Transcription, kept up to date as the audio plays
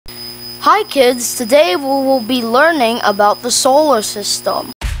Hi kids, today we will be learning about the solar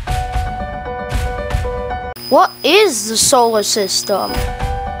system. What is the solar system?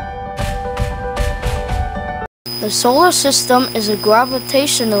 The solar system is a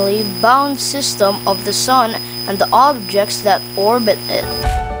gravitationally bound system of the Sun and the objects that orbit it.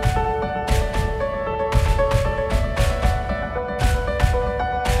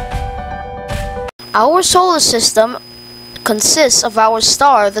 Our solar system consists of our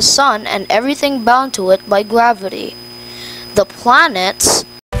star, the Sun, and everything bound to it by gravity. The planets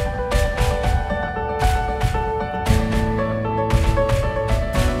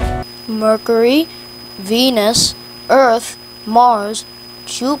Mercury, Venus, Earth, Mars,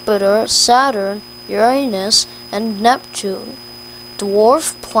 Jupiter, Saturn, Uranus, and Neptune.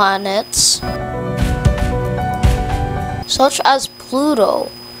 Dwarf planets such as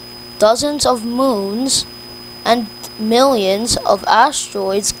Pluto, dozens of moons, and millions of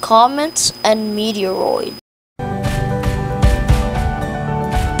asteroids, comets, and meteoroids.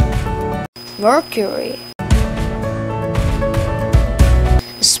 Mercury,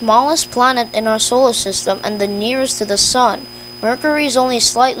 the smallest planet in our solar system and the nearest to the Sun. Mercury is only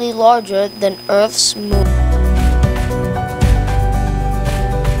slightly larger than Earth's moon.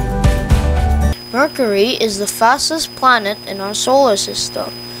 Mercury is the fastest planet in our solar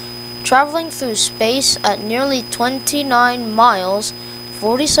system, traveling through space at nearly 29 miles,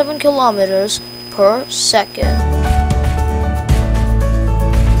 47 kilometers per second.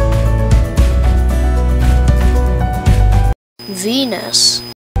 Venus.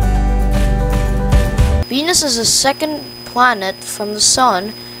 Venus is the second planet from the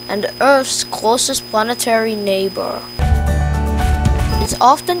Sun and Earth's closest planetary neighbor. It's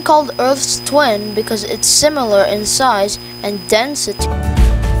often called Earth's twin because it's similar in size and density.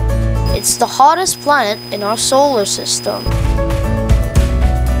 It's the hottest planet in our solar system.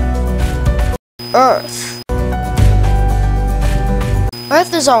 Earth.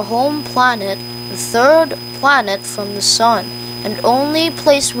 Earth is our home planet, the third planet from the Sun, and only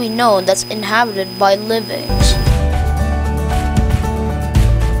place we know that's inhabited by livings.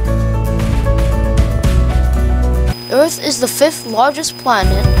 Earth is the fifth largest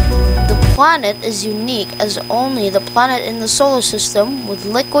planet. The planet is unique as only the planet in the solar system with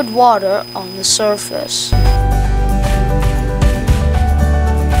liquid water on the surface.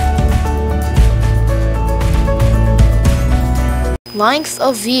 Length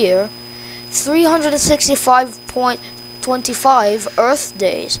of year, 365.25 Earth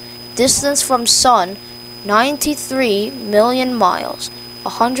days. Distance from Sun, 93 million miles,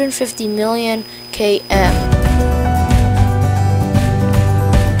 150 million km.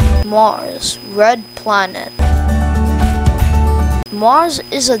 Mars, red planet. Mars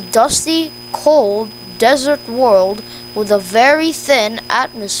is a dusty, cold, desert world with a very thin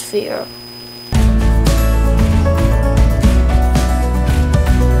atmosphere.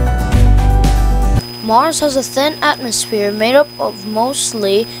 Mars has a thin atmosphere made up of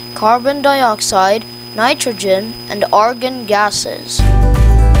mostly carbon dioxide, nitrogen, and argon gases.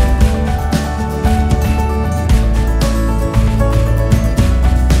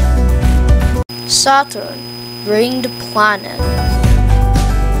 Saturn, ringed planet.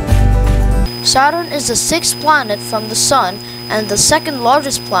 Saturn is the sixth planet from the Sun and the second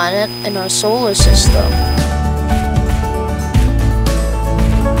largest planet in our solar system.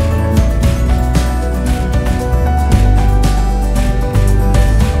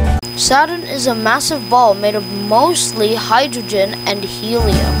 Saturn is a massive ball made of mostly hydrogen and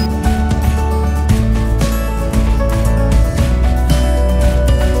helium.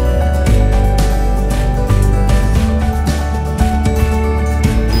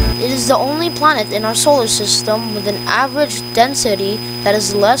 It is the only planet in our solar system with an average density that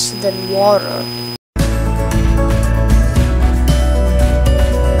is less than water.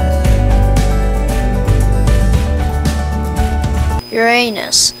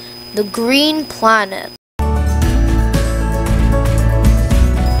 Uranus, the green planet.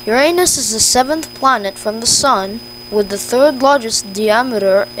 Uranus is the seventh planet from the Sun with the third largest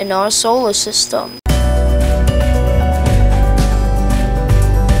diameter in our solar system.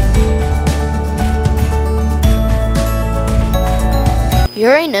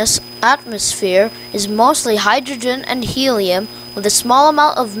 Uranus' atmosphere is mostly hydrogen and helium with a small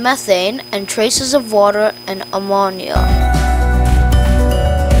amount of methane and traces of water and ammonia.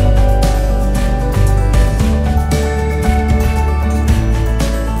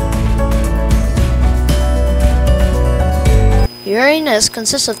 Uranus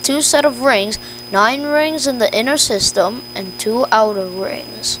consists of two sets of rings, 9 rings in the inner system and 2 outer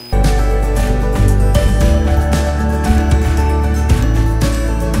rings.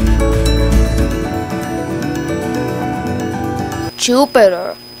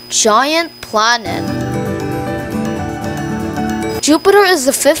 Jupiter, giant planet. Jupiter is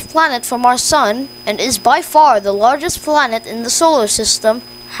the fifth planet from our Sun and is by far the largest planet in the solar system,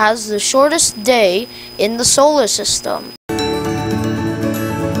 has the shortest day in the solar system.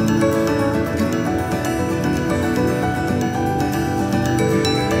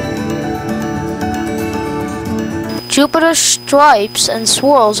 Jupiter's stripes and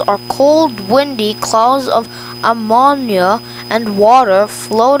swirls are cold, windy clouds of ammonia and water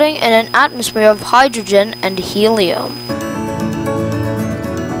floating in an atmosphere of hydrogen and helium.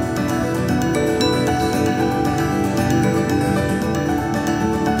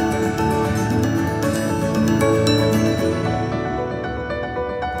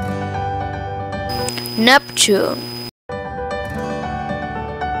 Neptune.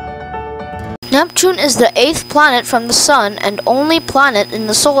 Neptune is the eighth planet from the Sun and only planet in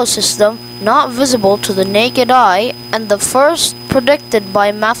the solar system not visible to the naked eye, and the first predicted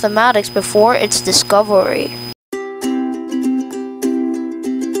by mathematics before its discovery.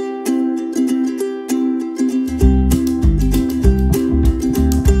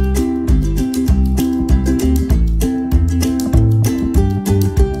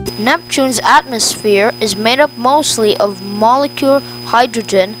 Neptune's atmosphere is made up mostly of molecular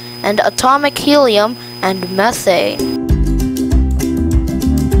hydrogen and atomic helium and methane.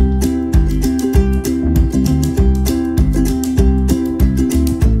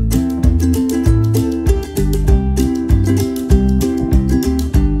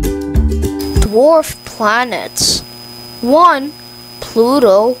 Dwarf planets: 1.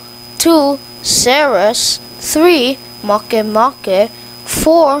 Pluto, 2. Ceres, 3. Makemake,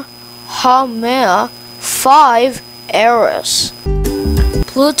 4. Haumea, 5. Eris.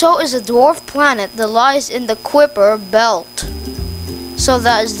 Pluto is a dwarf planet that lies in the Kuiper belt. So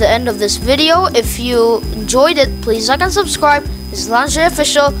that is the end of this video. If you enjoyed it, please like and subscribe. This is Lingerie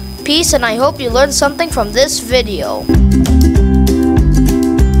Official. Peace, and I hope you learned something from this video.